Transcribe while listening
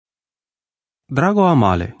Drago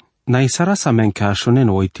amale, na isara sa men ka shonen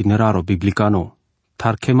o itineraro biblicano,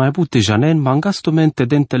 tar ke mai bute janen mangastumente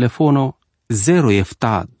den telefono 0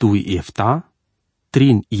 efta 2 efta,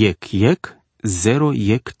 3 yek 0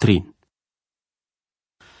 yek 3.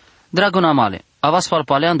 Drago namale, avas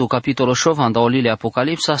palpaleando capitolo šovan da olile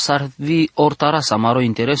Apocalipsa sarvi ortara samaro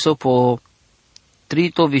intereso po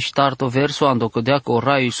trito vištarto verso ando codeaco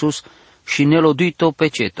rai Iisus și nelo duito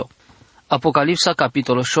peceto. Apocalipsa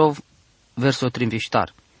capitolo šov verso 3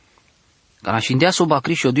 vištar. Kana šindea sub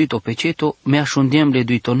acrișo duito peceto, me așundem le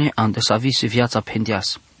duitone ande sa visi viața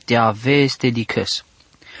pendeas. Te aveste dicăs.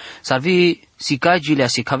 Sarvi sicagilea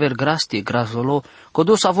si caver grastie grazolo,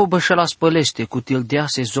 codos avo bășela spălește cu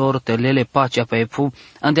tildease zor telele pacea pe epu,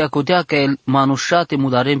 ande acodea că el manușate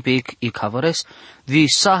mudarem pe ic havăres, vi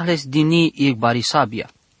sahles dini ic barisabia.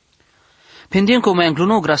 Pendien cum mai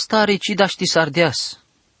încluno grastare, ci da ști sardeas.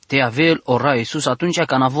 Te avel ora Iisus atunci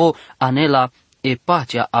când avo anela e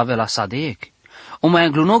pacea avela sa de ec. O mai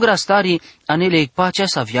încluno grastari anele ic pacea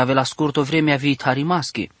sa vi avela scurto vremea viitari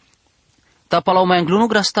maschi. Tapa la o mai încluno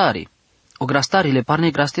grastari. O grastarile parne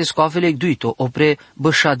grastesc o avele duito, opre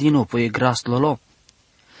bășadino po e grast lolo.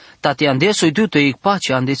 Tati andeso i duito ic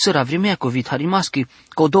pacea ande țăra vremea co viitari maschi,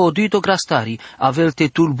 co două duito grastari avel te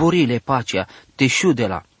tulburile pacea, te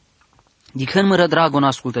șudela. Dicând mără dragon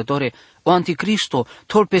ascultătore, o anticristo,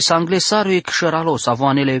 tol pe sanglesaru e cșăralos,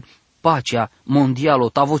 avoanele pacea mondialo,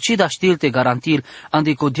 tavocida știlte garantil,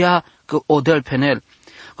 ande codea că odel penel,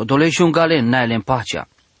 că doleji un galen naile în pacea.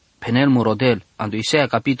 Penel murodel, andu Isaia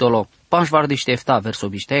capitolo 57 verso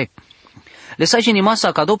biștec. Lesai în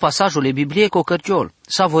masa ca două pasajul e Biblie co cărciol,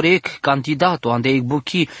 savorec candidato ande ec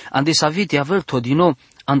buchi, ande savite avel todino,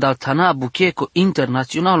 andaltana bucheco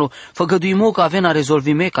internaționalo, făgăduimo că avena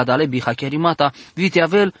rezolvime ca dale bihacherimata, vite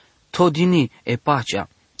avel todini e pacea.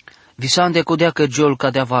 Visande codea cărciol ca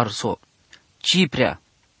de varso. Ciprea.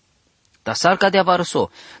 Ta sar ca de varso,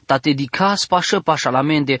 ta te dicas pașă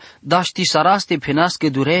pașalamende, da ști saraste penasche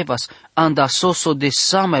durevas, anda soso de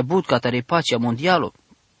sa mai but ca tare pacea mondialo.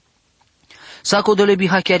 Saco de le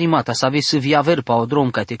bihacherimata, să aveți să vi aver pa o drom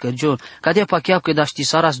ca te cărciol, ca de pachea că da ști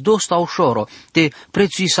saras dosta ușoro, te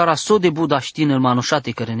prețui saras so de buda știn în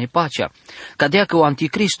manușate care ne pacea, ca de că o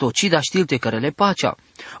anticristo, ci da știlte care le pacea.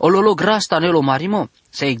 O lolo grasta nelo marimo,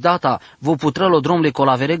 să ec data vo putrălo dromle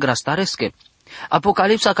colavere grastaresche.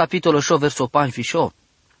 Apocalipsa capitolo 6 verso 15.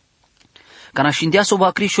 Cana șindea sob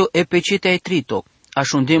acrișo e pecete ai trito,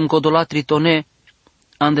 așundem codola tritone,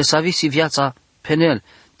 ande să avisi viața penel,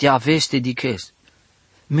 te aveste dices.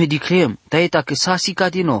 Mediclem, taeta că sa sica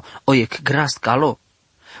dino, o ec grast calo.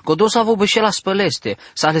 Codos avo bășela spăleste,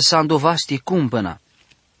 sa alesando vasti cumpăna.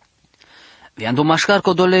 Viando mașcar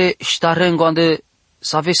codole ștarengo ande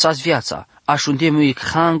să avesas viața, așundem ec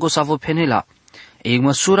hango să avo penela. Ec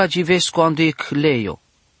măsura givesco ande ec leio.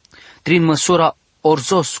 Trin măsura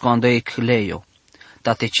orzosco ande ec leio.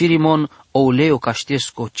 Tate cirimon o leo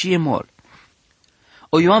caștesco cie mol.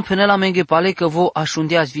 O Ioan penela menge pale că vo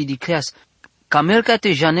așundeați vidicleas, ca melca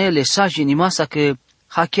te janele saji nimasa că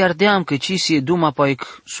ha chiar deam că ci si duma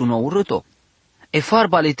paec suno urâto. E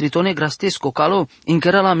farba le tritone grastesco calo,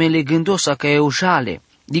 incărala mele gândosa că e o jale,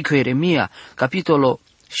 dico Eremia, capitolo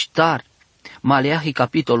ștar, Maleahi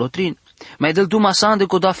capitolo 3, mai del duma sa ande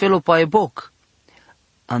coda felo pae boc.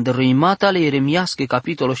 Ande ruimata le Eremiasche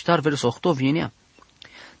capitolo ștar verso 8 vienea.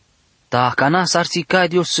 Ta cana sarsica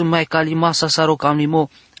Dios să mai calimasa saro camlimo,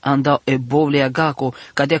 anda e bovle agaco,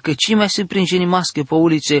 cadea că ci mai se prinjeni masche pe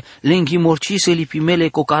ulițe, lenghi morcise lipimele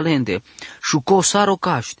co calende, șuco saro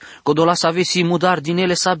caști, codola să avesi mudar din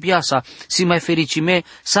ele sabiasa, si mai fericime,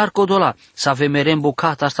 sar codola, să ave merem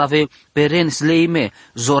bocata, să ave peren sleime,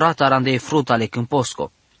 zorata rande e frutale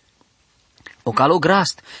câmposco. O calo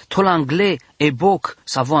grast, tol angle, e boc,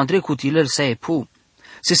 să vo andre cutilel să e pu.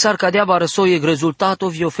 Se sar cadea barăso e rezultato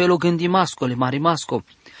vio felo gândimasco le marimasco.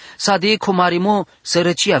 Sa de eco marimo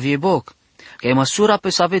sărăcia vie boc. Că e măsura pe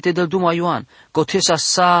să avete del duma Ioan, cotesa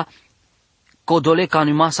sa codole ca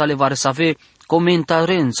numasa le vare să ave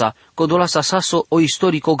comentarența, codola sa saso o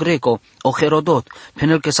istorico greco, o Herodot,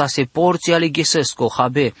 penel că sa se porții ale ghesesco,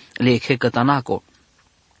 habe, le echecătanaco.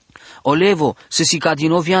 O levo, se si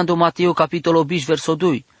cadino viando Mateo capitolo 10 verso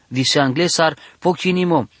 2, vise anglesar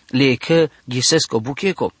pochinimo, le eche ghesesco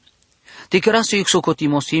bucheco. Te cărasu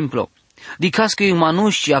exocotimo simplo. Dicas că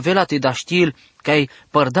manuși avela te da știl, că ai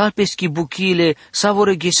părdal peschi buchile, sa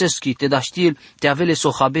vor gheseschi te da știl, te avele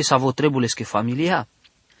sohabe sa vo trebulesche familia.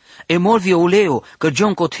 E molvi uleo, că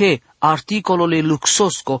John Cothe, articolole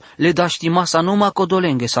luxosco, le da ști masa numa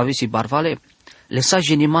codolenghe sa vesi barvale. le sa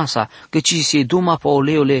genimasa, că ci si duma pa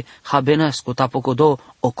oleole habenesco, tapocodo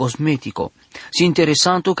o cosmetico. Si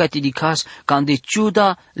interesanto ca ti dicas, că ande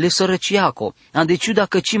ciuda le sărăciaco, ande ciuda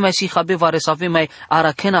că ci mai si habevare să avem mai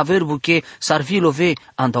arachena verbu che sarvilove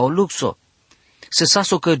anda o luxo. Se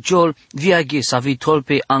saso cărgiol viaghe să vi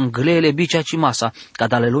tolpe anglele bicea cimasa, ca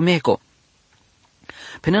dale lumeco.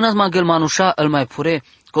 Penenas magel manușa îl mai pure,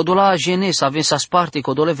 codola gene să avem să sparte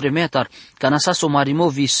codole vremetar, ca nasa so marimo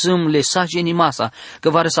visâm le sa genimasa, că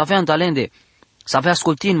vare să avea talende, să avea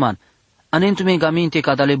ascultin man, anentu megamente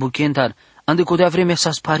ca dale buchentar, ande codea vreme să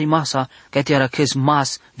spari masa, ca te arachez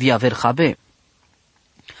mas via verhabe.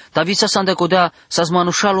 Ta visa să ande codea să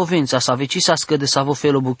manușa lovența, să veci să scăde să vo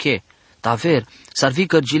felo buche, ta ver, să-ar vi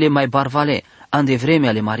cărgile mai barvale, ande vreme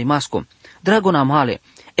ale marimasco. Dragona male,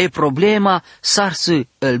 e problema s-ar să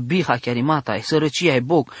îl biha chiarimata, e sărăcia, e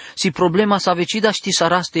boc, si problema s-a vecida ști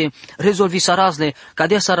saraste, rezolvi sarazle, ca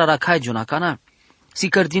dea sarara caigiuna cana. Si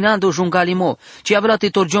cărdinando jungalimo, ci avea te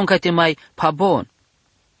torgion ca te mai pabon.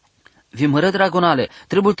 Vi mără, dragonale,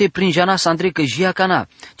 trebuie te prinjana să andrecă jia cana,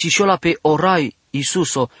 ci șola pe orai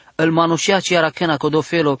Isuso, îl manușia ci arachena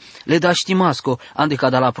codofelo, le da știmasco, ande ca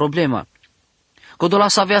da la problema. Codola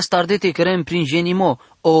să avea stardete cărem prin genimo,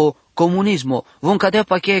 o comunismo, vom cadea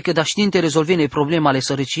pacheie că da știinte rezolvene problema ale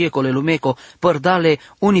sărăciecole lumeco, părdale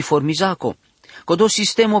uniformizaco. Codo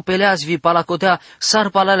sistemo peleaz vi palacodea sar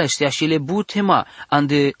palalestea și le butema,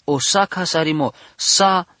 ande o saca sarimo,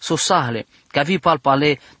 sa sosahle, ca vi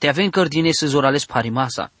palpale, te avem cărdine să zorales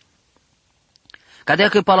parimasa. Cadea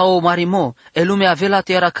că pala o marimo, e lume avea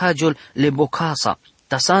te era cagiol le bocasa.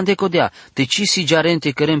 Ta sa ande codea, te ci si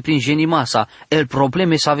giarente cărem prin genimasa, el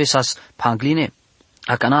probleme să avesas pangline.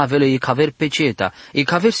 A cana avele e caver peceta, e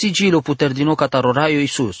caver sigilo puterdino cataroraio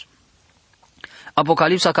Iisus.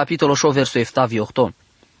 Apocalipsa capitolo 8 verso 7-8.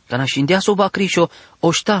 Cana scindea soba criscio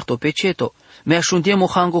o ștarto peceto, me așundiemo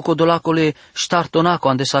hango codolacole ștartonaco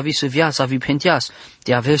ande sa vi să viața vi pentias,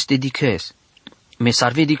 te aveste diches. Me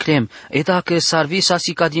sarvi diclem, e dacă sarvi sa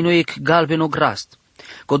si cadinoiec galbeno grast.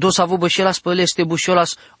 Codos avu bășelas păleste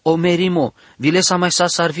bușolas o merimo, vilesa mai sa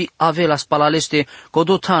sarvi avelas palaleste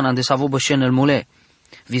codotan ande sa avu bășen el mule.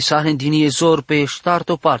 Visaren din iezor pe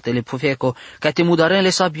ștarto parte le puveco, ca te mudarele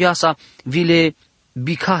sa biasa, vile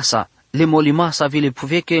bicasa, le molimasa, vile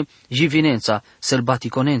puveche, jivinența,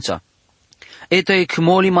 sălbaticonența. Eto ec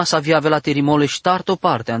molimasa via vela terimole ștarto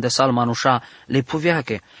parte, ande salmanușa le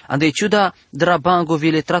puveache, ande ciuda drabango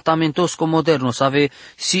vile tratamentosco moderno, save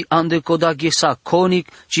si ande coda ghesa conic,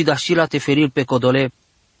 ci da și la teferil pe codole,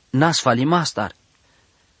 nasfali mastar.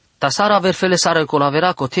 Tasara verfele sară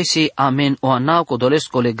colavera cotesi amen o anau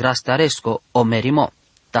codolesco le grastaresco o merimo.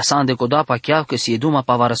 Tasande codoapa chiar că si eduma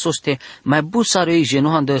pavarăsoste mai busaro ei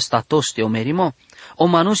genoande statoste o merimo. O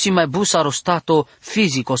manusi mai busaro stato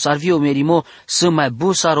fizico sarvi o merimo să mai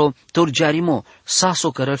busaro turgiarimo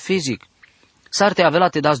saso cărăl fizic. Sarte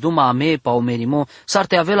avelate das duma a me pa o merimo,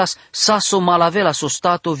 sarte avelas saso malavelas o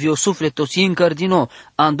stato vio sufleto si incardino,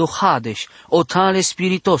 ando hades, o tale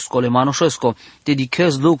spiritosco le manoșesco, te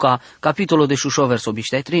dichez Luca, capitolo de șușo verso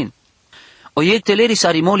biștetrin. O ei teleri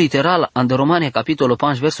sarimo literal, ande Romania, capitolo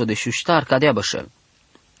 5 verso de șuștar, cadea bășel.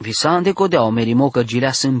 Visa ande codea o merimo că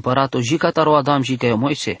gilea împărato jica taro Adam jica eu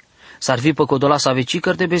Moise. Sarvi pe codola sa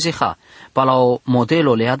vecicăr de bezeha, pa la o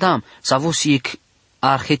modelo le Adam, sa vusic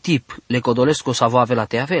arhetip le codolesco sa va avea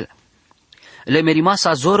te avea. Le merima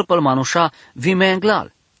sa zor pel manușa vime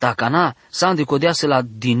englal, dacă na sa ande codea se la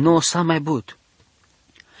din nou sa mai but.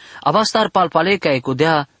 Avastar palpale ca e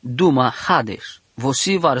codea duma hades,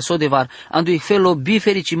 vosivar sodevar andu felo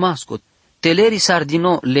biferici mascot. Teleri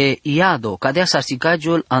sardino le iado, cadea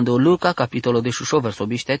sarsicagiol ando Luca capitolo de șușo verso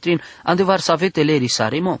biștetrin, ande var să ave teleri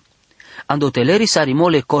sarimo. Ando teleri sarimo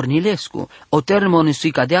le Cornilescu, o termoni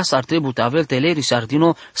sui cadea s-ar trebui te avel teleri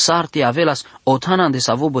sardino sarte avelas otanan de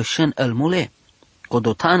savo bășen el mule.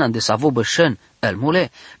 Codotanan de savo bășen el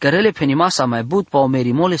mule, cărele penimasa mai but pa o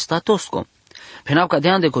merimole statosco. Penau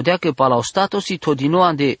cadea ande codea că pa la o statosi todino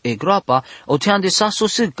ande e groapa, o te ande sa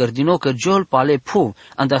sosig cărdino că giol pa le pu,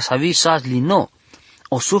 ande savi sas lino.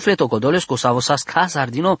 O sufleto codolesco savo sas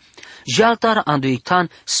casardino, jaltar ando ictan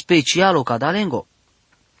specialo cadalengo.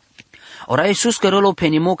 Ora Iisus cărălo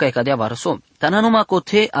penimo ca e cadea varăso, tana numai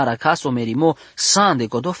cote aracaso merimo sande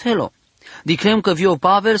codofelo. Diclem că vio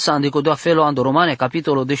Pavel sande codofelo ando Romane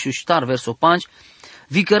capitolo de șuștar verso 5,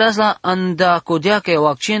 vi căraz la anda codea ca e o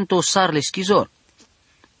accento sar le schizor.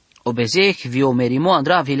 O bezech vio merimo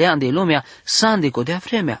andra vilea de lumea sande codea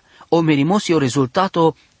vremea, o merimo si o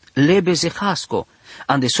rezultato le bezehasco,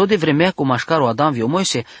 ande so de vremea cu mașcaro Adam vio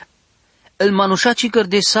Moise, el manușaci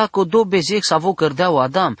cărde saco do bezech savo cărdeau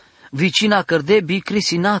Adam, vicina cărde bi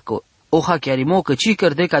crisinaco, o hachiarimo că ci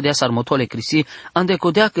cărde cadea sarmotole crisi, ande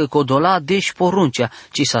codea că codola deși poruncea,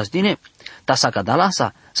 ci sa zdine, ta sa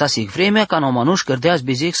cadalasa, sa sig vremea ca nomanuș cărdeaz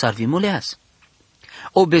bezec sarvi muleaz.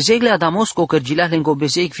 O bezegle Adamos cu o cărgilea lângă o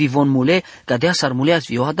bezec vivon mule, cadea sar muleaz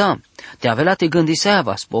viu Adam. Te avela te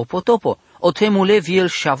gândiseava, spo potopo, o te mule viel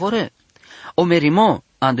șavore. O merimo,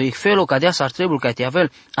 ando ich felo cadea sar trebul ca te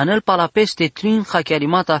avel, anel pala peste trin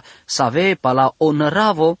hachiarimata save pala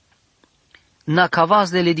onăravo, na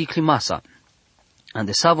cavazlele di climasa.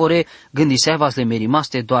 Ande savore gândiseavas le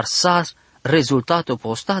merimaste doar sa rezultato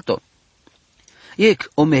postato. Ec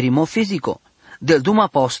o merimo fizico, del duma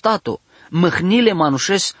postato, măhnile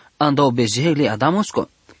manușes anda o bezegle Adamosco.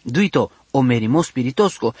 Duito o merimo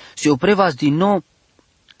spiritosco, si o prevas din nou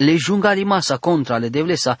le jungalimasa contra le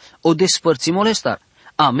devlesa o despărțimolestar.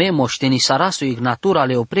 Ame moșteni sarasu ignatura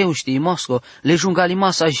le opreuști imosco, le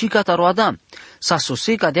jungalimasa jicataro Adam. Sa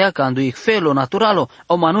sosica dea ca andu felo naturalo,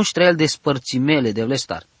 o manuș trăiel despărțimele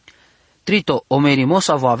devlestar. Trito, o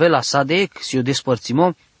merimosa vo avela sa de ec, si o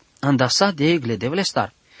despărțimo, anda sa de ec le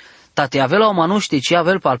devlestar. Tate avela o manuște ci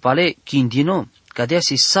avel palpale chindino, cadea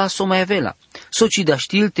si sa so mai avela, so ci da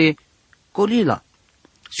știlte colila.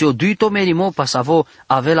 Si o duito merimo pasavo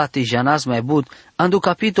avela te janaz mai bud, andu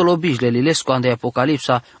capitolo bijle lilesco ande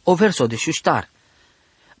Apocalipsa, o verso de șuștar.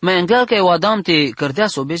 Mai engel că o Adam te cărdea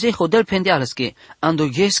so bezeh o del pendealesche, andu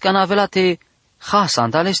ghes n avela te hasa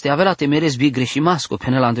andaleste avela te merez bi greșimasco,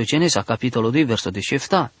 penel andu Genesa capitolo 2 verso de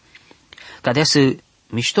șefta. Cadea să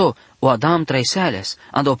mișto, o Adam traiseales,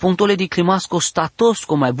 ando punctole di climasco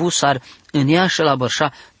statosco mai busar în ea și la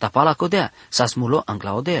bărșa tapala codea, sa smulo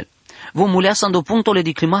anglaodel. Vom muleas ando punctole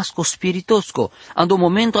di climasco spiritosco, ando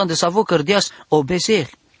momento ande sa vo cărdeas o bezeh.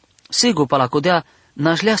 Sigur pala codea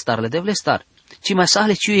nașlea starle de vlestar, ci mai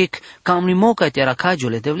sale ciuiec cam limoca te era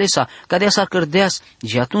cagiole de vlesa, cadea s-ar cărdeas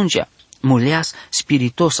și atunci muleas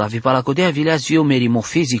spiritosa, vi pala codea vileas viu merimo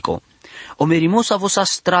fizico. O merimosa vosa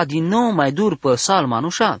stradino mai dur pe salma,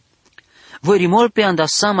 nu-șa? Voi rimol pe anda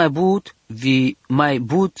sa mai but, vi mai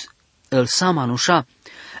but el sama, nu-șa?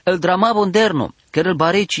 El drama bonderno, că el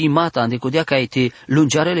bareci imata ande codea ca te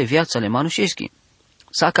lungearele viața le manușeschi.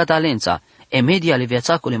 Sa catalența, e media le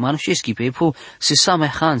viața cu le manușeschi pe epu se sa mai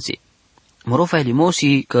hanzi. Morofa e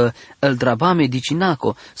limosi că el draba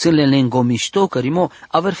medicinaco, să le lengomișto că rimo,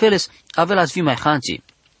 aver feles, avelas vi mai hanzi.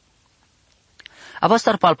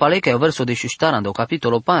 Avastar palpaleca e o verso de șuștar ando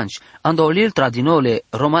capitolo 5, ando olil tradinole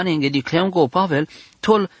romanenge di cleongo Pavel,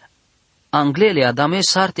 tol anglele adame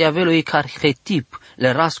sarte avelo ec arhetip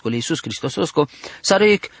le rascole Iisus Cristososco,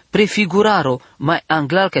 sare ec prefiguraro mai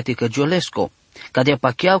anglal ca te căgiolesco, ca de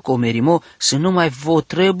apacheau co merimo să nu mai vo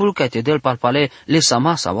trebul ca te del palpale le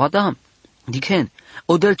samasa o Adam. Dichen,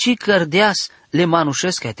 o del ci cărdeas le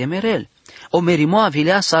manușesc ca te merel. O merimo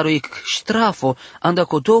avilea saroic strafo, anda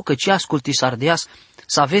codo că ci asculti sardeas,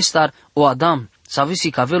 sa vestar o Adam, sa visi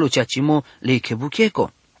cavelo cea cimo le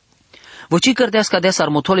chebucheco. Voci cărdeas ca dea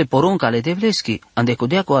sarmotole porunca le devleschi, ande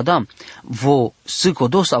codea cu Adam, vo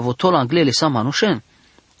sâcodos avotol anglele sa manușen,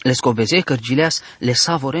 le scobeze cărgileas le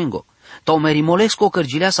sa vorengo, tau merimolesco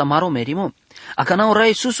cărgileas amaro merimo, acanau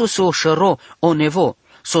rai suso se o șăro o nevo,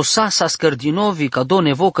 so sa scărdinovi ca do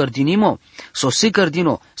nevo cărdinimo, so si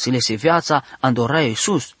cărdino, si le se viața andora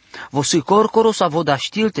Iisus, vo si corcoro sa vo da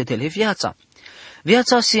știlte tele viața.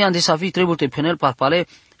 Viața si ande sa vi trebul te penel parpale,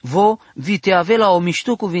 vo vi te avela o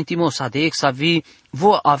miștu cuvintimo sa de ex sa vi,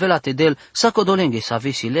 vo avela te del sa codolenghe sa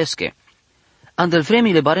vi silesche. Andel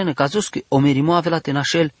vremile barene cazuschi o merimo avela te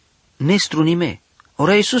nașel nestrunime.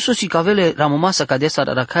 Ora Iisuso si cavele ramomasa ca desa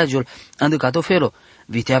racagiul ande cadofelo,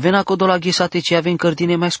 vi te avena codola ghisate ci aven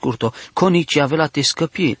cărdine mai scurto, coni ci avela te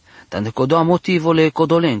scăpil, tande codoa motivole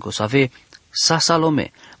codolenco sa ave sa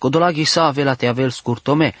Salome, codola ghisa avela te avel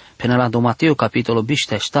scurtome, până la Mateo capitolo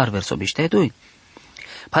biște ștar verso biște 2.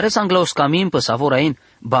 Pares anglaos camin pe savorain,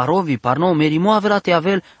 barovi parno merimo avela te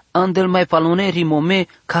avel andel mai palone rimome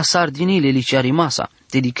ca sardinile liciarimasa,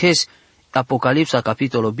 te diches Apocalipsa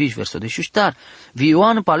capitolo biș verso de șuștar, vi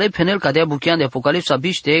Ioan pale penel cadea buchean de Apocalipsa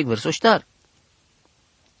biște ec verso ștar.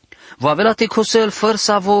 Vo avela te cosel făr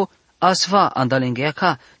sa vo asva andalengea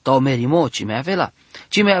ca, ta o merimo ci me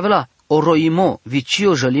avela o roimo,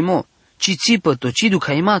 vicio jălimo, ci țipă to ci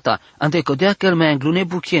duca imata, ante codea că el mai înglune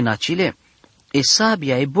buchie nacile. E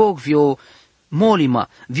sabia, e bog, vi o molima,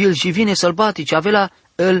 vi-l jivine sălbatici, avela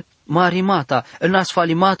el marimata, el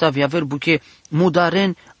nasfalimata, vi aver buchie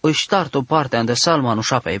mudaren, își tart o parte ande salma nu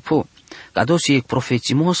șapea epu. Cadosi ec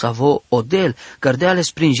profețimos avo odel, cărdeale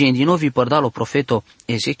springen din nou vi părdalo profeto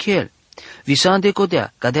Ezechiel. Vi sa ande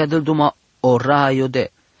codea, cadea del duma o raio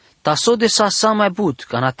de. ta so de sa mai but,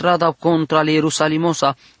 ca na trada contra le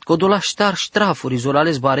Ierusalimosa, codola ștar ștrafuri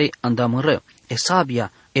izolales barei andamără, e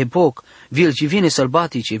sabia, e boc, vilgivine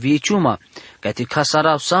sălbatice, vie ciuma, ca te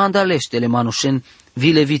casarau sa andaleștele manușen,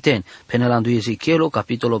 vile viten, penelandu Ezechielo,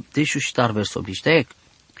 capitolo 18, verso 18.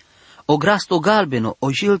 O grasto galbeno,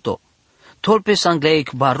 o jilto, tolpe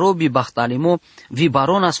sangleic barobi bahtalimo, vi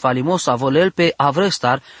baronas falimos avolel pe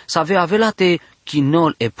avrăstar, sa ve avelate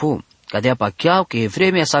chinol epu. Ca de apa chiau că e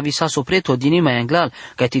vremea să avisa sopre todini mai anglal,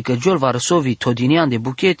 ca ti căgiol va răsovi todinian de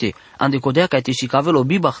buchete, ande codea ca ti si cavelo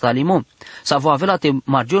bi bahtalimo, sa vo avelate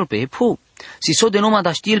margiol pe epu. Si so de numa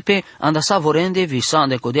da știl pe, anda sa vorende visa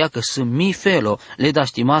ande codea că sunt mi felo, le da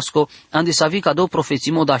știmasco, ande sa vi ca două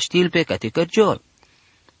profețimo da știl pe ca ti căgiol.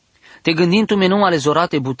 Te gândindu-me numai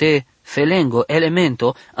zorate bute felengo,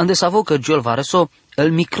 elemento, ande sa vo căgiol va răso,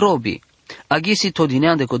 el microbi. Aghisi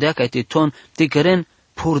todinean de codea ca te ton, te căren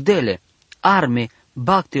purdele, arme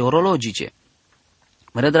bacteriologice.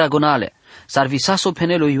 Mre dragonale, s-ar visa so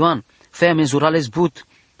penelo Ioan, fea mezurales but,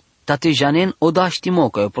 tate janen o da știmo,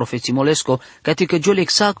 că e profețimolesco, ca te căgiol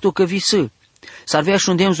exacto că visă. S-ar vea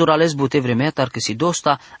șundem zurales bute vremea, tar că si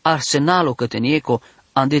dosta arsenalo cătenieco,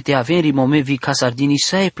 ande te averi momevi ca sardini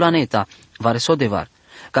sei planeta, vare sodevar.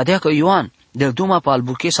 Cadea că Ioan, del duma pa al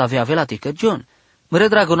buche să avea velate căgion. Mre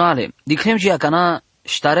dragonale, dicrem gia cana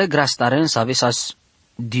ștare grastaren să avesas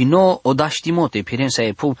dino o da știmote, pirem să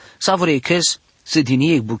e pu, să vrei căs să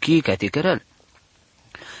dinie buchi ca te cărăl.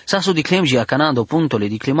 Sa su diclem gia canando puntole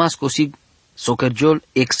diclemasco so cărgiol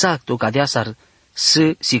exacto cadea sar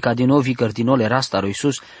si ca din ovi cărdinole rastaro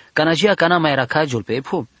Iisus, cana gia cana mai era cagiol pe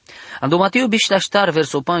epu. Ando Mateo bișta ștar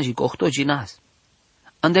verso panji cohto ginas.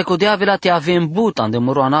 Ande codea velate avem but, ande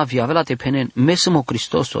moroana vi avelate penen, mesimo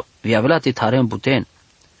Cristoso, vi avelate taren buten,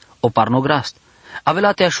 o parnograst.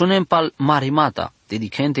 Avelate așunem pal marimata,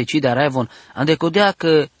 dedicente ci de araivon, ande codea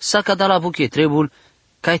că sa ca da la buche trebul,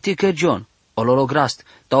 ca te cărgion, o lolograst,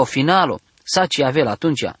 ta o finalo, sa ci avel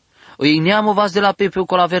atunci. O igneamo vas de la pe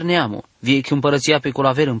colaver neamo, vie că împărăția pe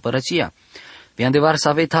colaver împărăția. Vi andevar să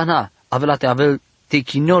ave tana, avelate avel te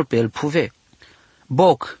chinol pe el puve.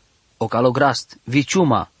 Boc, o calograst,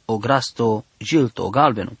 viciuma, o grasto, gilto, o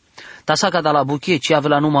galbenu. Ta sa ca da la buche ci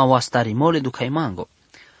avela numai o astarimole ducai mango.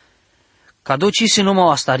 Ca docisi numai o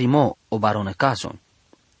astarimo, o barone caso.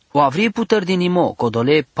 O avrie putări din imo,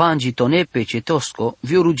 codole, pangi, tone, pe cetosco,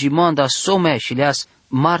 viu rugimanda, somea și leas,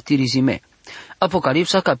 martirizime.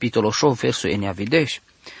 Apocalipsa, capitolo 8, verso enia videș.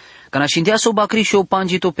 Ca nașindea so bacri și o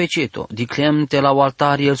pangito peceto, diclemte la o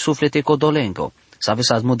altari el suflete codolengo. Să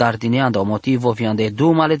avesas mudar dineanda o motivo viande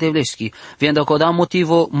dumale de vleschi, viande coda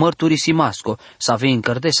motivo mărturisimasco, să avei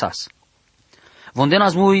încărdesas.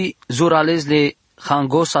 Vondenas mui zuralezle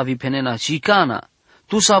hangosa vi penena chicana,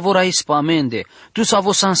 tu sa vora ispamende, tu sa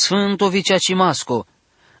vo san sfânto vicea cimasco,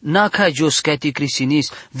 na cai jos cai te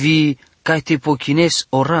crisinis, vi cai te pochines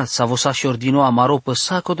orat, sa vo sa șordino amaropă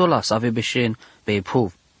saco dola, sa ave beșen pe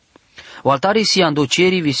puv. O altari si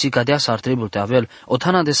andoceri vi si cadea s-ar trebul te avel, o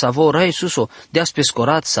tana de savo rai suso, de-a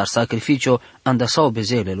spescorat s-ar sacrificio andasau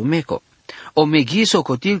bezele lumeco. O meghiso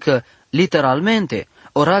cotil că, literalmente,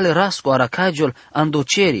 orale rasco aracagiol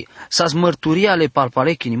andoceri, sa-s mărturia le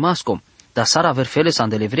palpale chinimasco, da sara verfele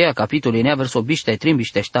s-andelevrea capitolul nea verso biște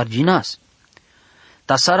trimbiște ștarginas.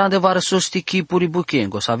 Ta sara andevară sosti chipuri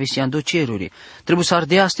buchengo, sa visi andoceruri, trebuie să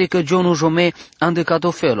ardeaste că Gionu jome ande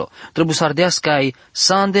cadofelo, trebuie să ardească ai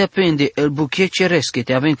să andepende el buche ceresc,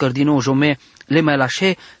 te avem cărdino jome le mai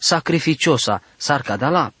lașe sacrificiosa, s-ar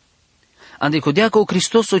cadala. Ande codea că o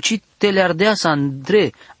Cristoso ci te le ardea să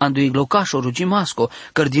andre, andu iglocașo rugimasco,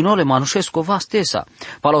 cărdinole manușesco vastesa,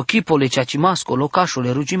 palochipole ceacimasco,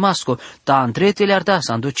 locașole rugimasco, ta andre te le ardea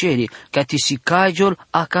să andoceri, ca ti si caigiol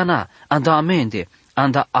acana,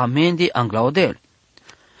 anda amende anglaodel.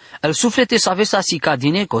 El suflete să avea si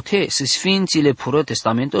cadine cote, să sfințile pură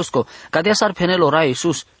testamentosco, ca dea s-ar penel ora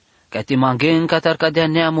Iisus, ca te manghen ca tar cadea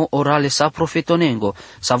neamo orale sa profetonengo,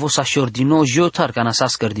 sa vo sa șordino jotar ca na sa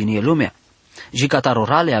scărdinie lumea. Jica tar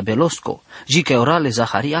orale abelosco, jica orale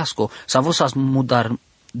zahariasco, sa vo sa mudar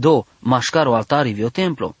do mașcaro altari vio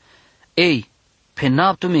templo. Ei, pe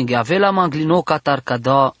naptu minghe avela manglino ca tar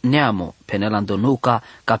cada neamo, penelando nuca,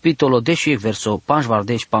 capitolo 10 verso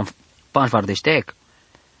 5 tec.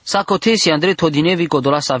 Sa cotesi andre todinevi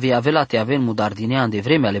codola sa avea avela te aven mudar dinean de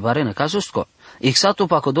vreme ale barenă cazusco. Exacto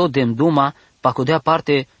pacodo dem duma, pacodea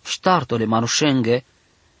parte ștartole manușenghe,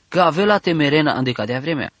 că avela te merena ande cadea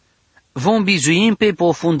vremea. Vom bizuim pe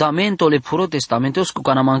fundamentole puro testamentosco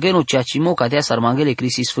ca namangeno ceacimo cadea sarmangele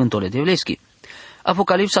crisi sfântole de vleschi.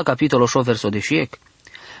 Apocalipsa capitolul 8 verso 10.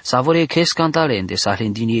 Savore che scandalende,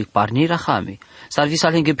 sarlendini parni rahami, sarvi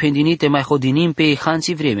salenge pendinite mai hodinim pe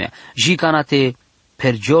hansi vremea, jicanate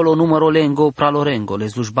pergiolo numero lengo pralorengo, le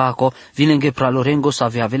slujbaco, vilenge pralorengo să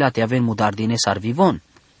avea velate aven mudardine sarvivon.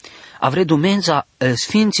 Avre dumenza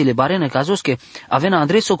sfințile barene cazos che avena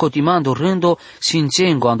andreso cotimando rândo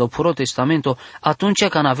sfințengo ando puro testamento atunci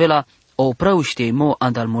când avela o prăuște mo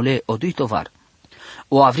andalmule o duitovar.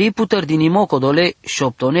 O avri puter din imo codole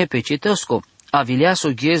șoptone pe cetăsco, avileaso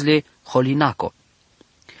ghiezle holinaco.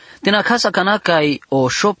 Tena casa canacai o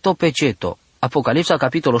șopto pe ceto, Apocalipsa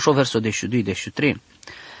capitolo 8 verso 22-23.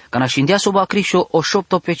 Cana scindia sub acrișo o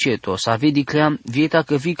șopto pe ceto, s-ar vedi cleam vieta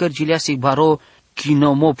că vi cărgileasic baro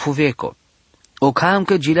chinomo puveco. O cam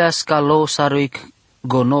cărgileas calo saroic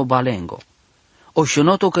gono balengo. O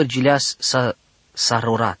șunoto cărgileas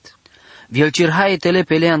sarorat. Viel cirhaie tele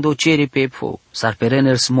peleando ceri pe pu, sar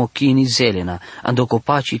perenel smochini zelena, ando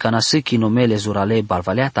copaci cana sâchi nomele zurale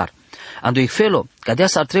balvaleatar. Ando icfelo, cadea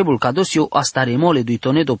sar trebul cadosio astaremole dui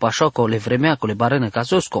tonedo pașoco le vremeacole barene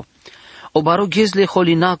casosco. O baro ghezle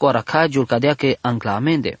holinaco aracagiul cadea che ancla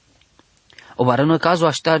amende. O barănă cazu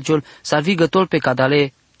aștargiul sar vigătol pe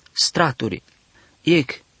cadale straturi.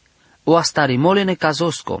 Iec, o astaremole ne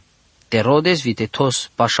casosco. Te rodes vitetos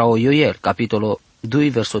pașao ioiel, capitolo 2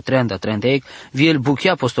 verso 30-30, viel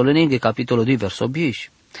buchia apostolene capitolo 2 verso 10.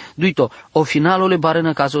 Duito, o finalole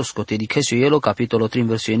barene casosco, te dicesio elo capitolo 3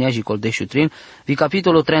 verso enea jicol 13, vi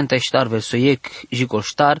capitolo 30 star verso iec jicol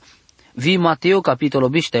star, vi Mateo capitolo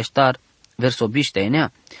 20 star verso 20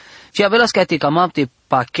 enea. Fi avelas ca te camapte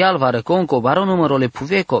pachial vareconco baro numerole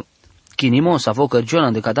puveco, chinimo savo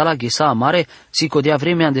cărgiona de cadala ghisa mare, si codea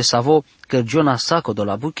vremea de savo cărgiona saco de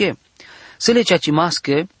la buche. Să le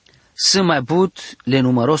ceacimasche, să mai but le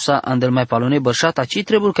numerosa andel mai palone bărșata, ci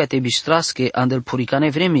trebuie ca te bistrasche andel puricane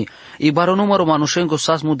vremi, i baro numero manușengo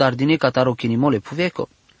sas mudardine cataro chinimole puveco.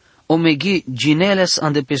 O meghi gineles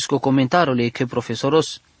ande pesco comentarole che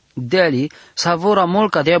profesoros deli savora mol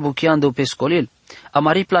ca dea buchiando pescolil,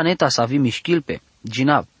 amari planeta sa vi mișchilpe,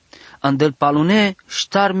 ginav. Andel palune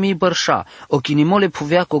ștar mi bărșa, o chinimole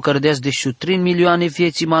puveaco cărdeas de 3 milioane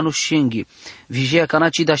vieții manușenghi, vijea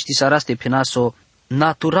canaci da ști saraste penaso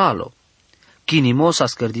naturalo. Kinimo sa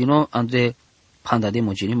scărdino ande panda de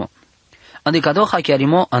moginimo. Ande cado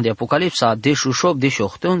hachiarimo ande Apocalipsa de șușop de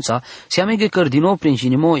șohtonța, se amege cărdino prin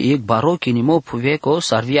ginimo ec baro kinimo puveco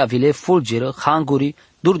sarvia vile fulgeră, hanguri,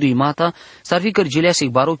 durduimata, sarvi cărgileasec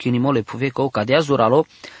baro kinimole puveco cadea zuralo,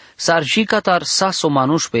 sarji catar saso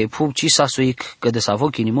manuș pe pub ci sasoic că de savo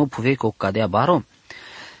kinimo puveco cadea baro.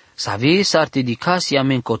 Savi sar te dicasi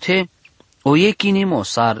amencote, o e kinimo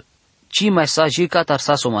sar ci mai sa jicat ar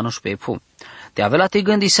saso manuș pe pu. Te avea te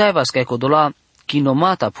gândi saivas că codola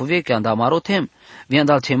kinomata puveche anda marotem, viand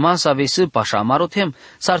al tema sa vesi pașa marotem,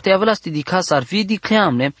 s-ar te avea te dicas ar vidi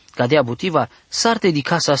cleamne, cadea butivar, s-ar te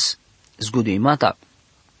dicasas zguduimata.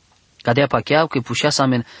 Cadea pacheau că pușea să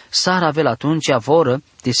amen, s-ar avea atunci voră,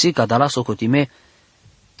 te si cadala socotime,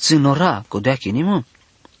 ținora codea chinimu.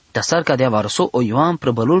 Dar s-ar cadea varso o ioan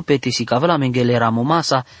prăbălul pe te si cavela mengele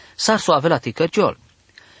ramomasa, s-ar so avea te cărciol.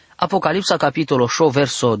 Apocalipsa capitolo 8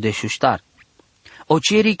 verso de șuștar. O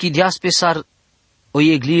cieri chideas pe sar o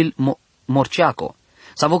eglil morceaco.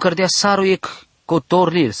 Sa vo cărdea saro ec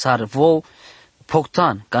cotorlil, sar vo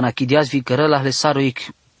poctan, cana chideas vi cărăla le saro ec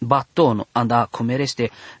baton, anda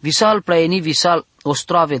comereste, visal plaeni visal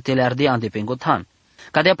ostrave teleardea ande pengotan.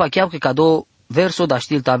 Cadea pacheau că cado verso da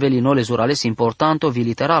stil tabeli nole zurales importanto vi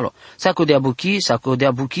literalo. Saco de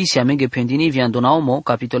abuchi si amenge pendini vi andonaumo,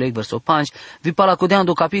 capitolo 8 verso 5, vi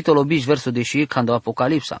palacodeando capitolo 10 verso 10 cando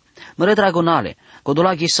Apocalipsa. Măre dragonale,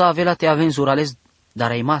 codola ghisa avela te aven zurales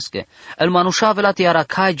darei masche. El manușa avela te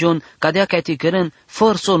aracagion, cadea ca te cărân,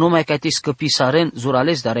 fărso numai ca te scăpisaren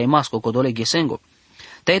zurales darei masco codole ghesengo.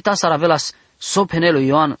 Teita sar avelas sopenelo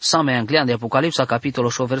Ioan same anglean de Apocalipsa capitolo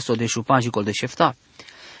 8 verso 15 col de șefta.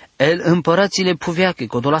 El împărațile puveache,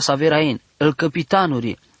 codola saverain, el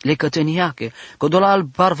capitanurii, le cătăniache, codola al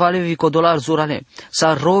barvalevi, codola al zurale,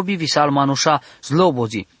 sa robi visal manușa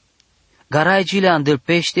zlobozi. Garaigile andel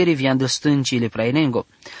peșteri vi andel stâncile prainengo,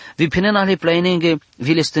 vi penena le prainenge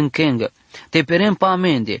vi le stâncengă, te perem pa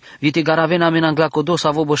amende, vi te garavena menangla codos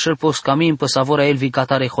avo bășăl pos camin pă savora el vi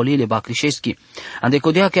catare holile bacrișeschi, ande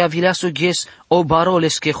codea că avilea sughes o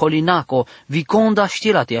barolesche holinaco, vi conda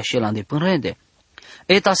știla te așel ande pânrende.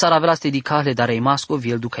 Eta s-ar avea ste dicale dar masco vi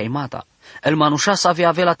el ducai mata. El manușa s avea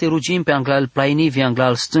avea te rugim pe angla el plaini vi angla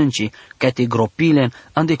el stâncii, că te gropilen,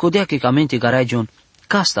 ande codea că camente garagion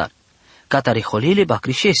castar. Catare holile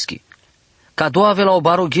bacrișeschi. Ca doua avea la o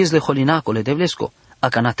baro ghezle holinacole devlesco.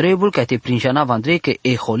 Aca na trebul ca te prinjanava Andrei că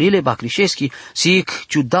eholile bakrišeski si ik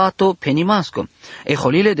čudato penimasko.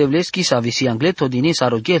 Eholile devleski sa visi angleto dini sa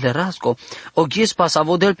rogele rasko, ogies pa sa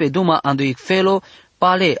vodel pe duma ando ik felo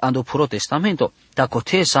pale ando puro testamento, ta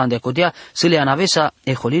cote sa ande codea să le anavesa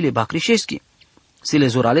eholile bakrišeski. Si le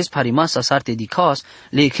zurales parimasa sarte di caos,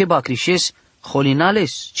 le che bakrišes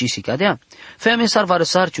holinales ci si cadea. Feme sar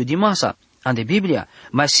varăsar ciudimasa, ande Biblia,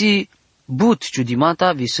 mai si but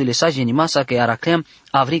ciudimata vi să le sa genimasa că araclem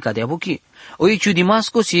avrica de abuchi. O e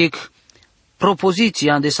ciudimasco si ec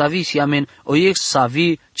propoziția ande savi si amen o ex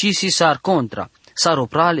savi ci si sar contra, sar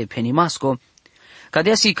oprale penimasco,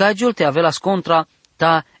 cadea si cagiul te avelas contra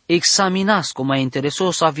ta examinasco mai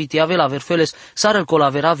intereso sa vi te avela verfeles sar el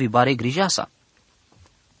colavera vi bare grijasa.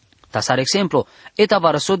 Ta sar exemplu, eta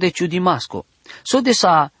varăso de ciudimasco, so de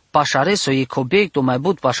sa pașareso e cobiecto mai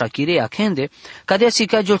but pașachirea kende, cadea si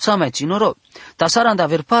cagiul sa mai ținoro. Ta sar and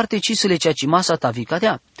aver parte ci să le ceaci masa ta vi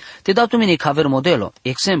cadea. Te dau tu mine ca aver modelo,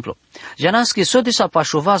 exemplu. Janasche so de sa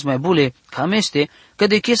pașovaz mai bule cameste, că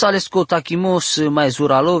de ches ales cotakimos mai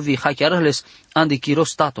zuralovi hachiarăles ande chiros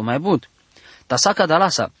stato mai but. Ta sa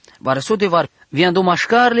cadalasa, varăso de var viando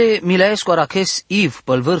mașcarle milaesco araches iv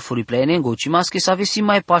pel vârfuri pleenengo cimasche să avesi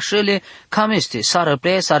mai pașele cameste, sară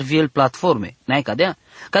plea sar viel platforme, n-ai cadea?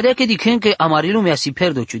 Cadea că dicen că amarilumea si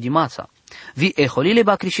perdo ciudimața. Vi eholile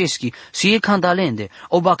bakrišeski si e candalende,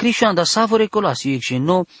 o bakrișo anda savore cola si e ce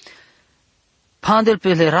no pandel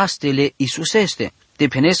pe le rastele Isuseste. Te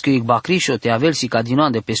penesc că e bakrișo te avel si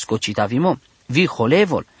cadinoan de pe scocita vimo. Vi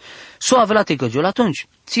holevol. So avela te căgiol atunci.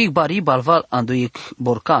 Si bari balval ando e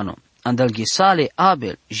borcano. Andal ghesale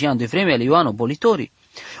Abel, și ando vremea lui Ioano bolitori.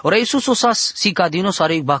 Ora Iisus o sas si cadino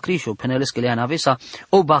sare bakrișo, peneles că le anavesa,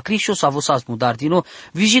 o bakrișo sa vosas mudardino,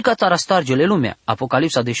 vijica tarastargele lumea,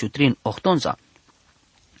 Apocalipsa de șutrin ochtonza.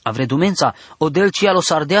 Avredumența, o del cialo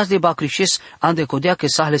sardeas de bakrișes, ande codea că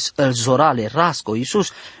sahles el zorale, rasco,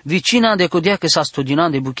 Iisus, vicina ande codea că sa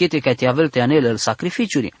studinan de buchete ca te avel te anele el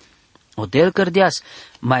sacrificiuri. O del cărdeas,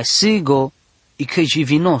 mai sigo, i că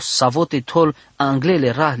jivinos, sa vote tol anglele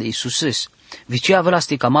rahle Iisuses. Vici avela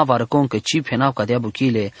sti camava răcon că ci penau ca de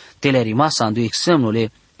buchile telerimasa andu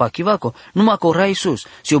exemnule pachivaco, numai că ora Iisus,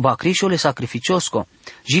 si o bacrișole sacrificiosco,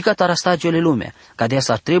 jica tarastagiole lumea, ca de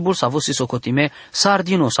s-ar trebul să avosi socotime,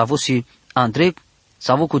 sardino să avosi Andrei,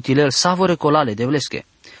 să avo cutilel savore colale de vlesche.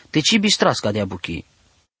 Te ci bistras ca de buchi.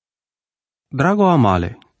 Drago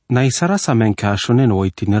amale, na isara sa mencașonen o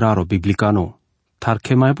itineraro biblicano, tar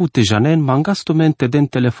che mai bute janen mangastumente den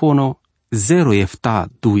telefono 0 efta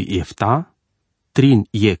 2 efta, trin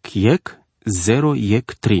iec 0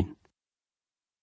 iec trin.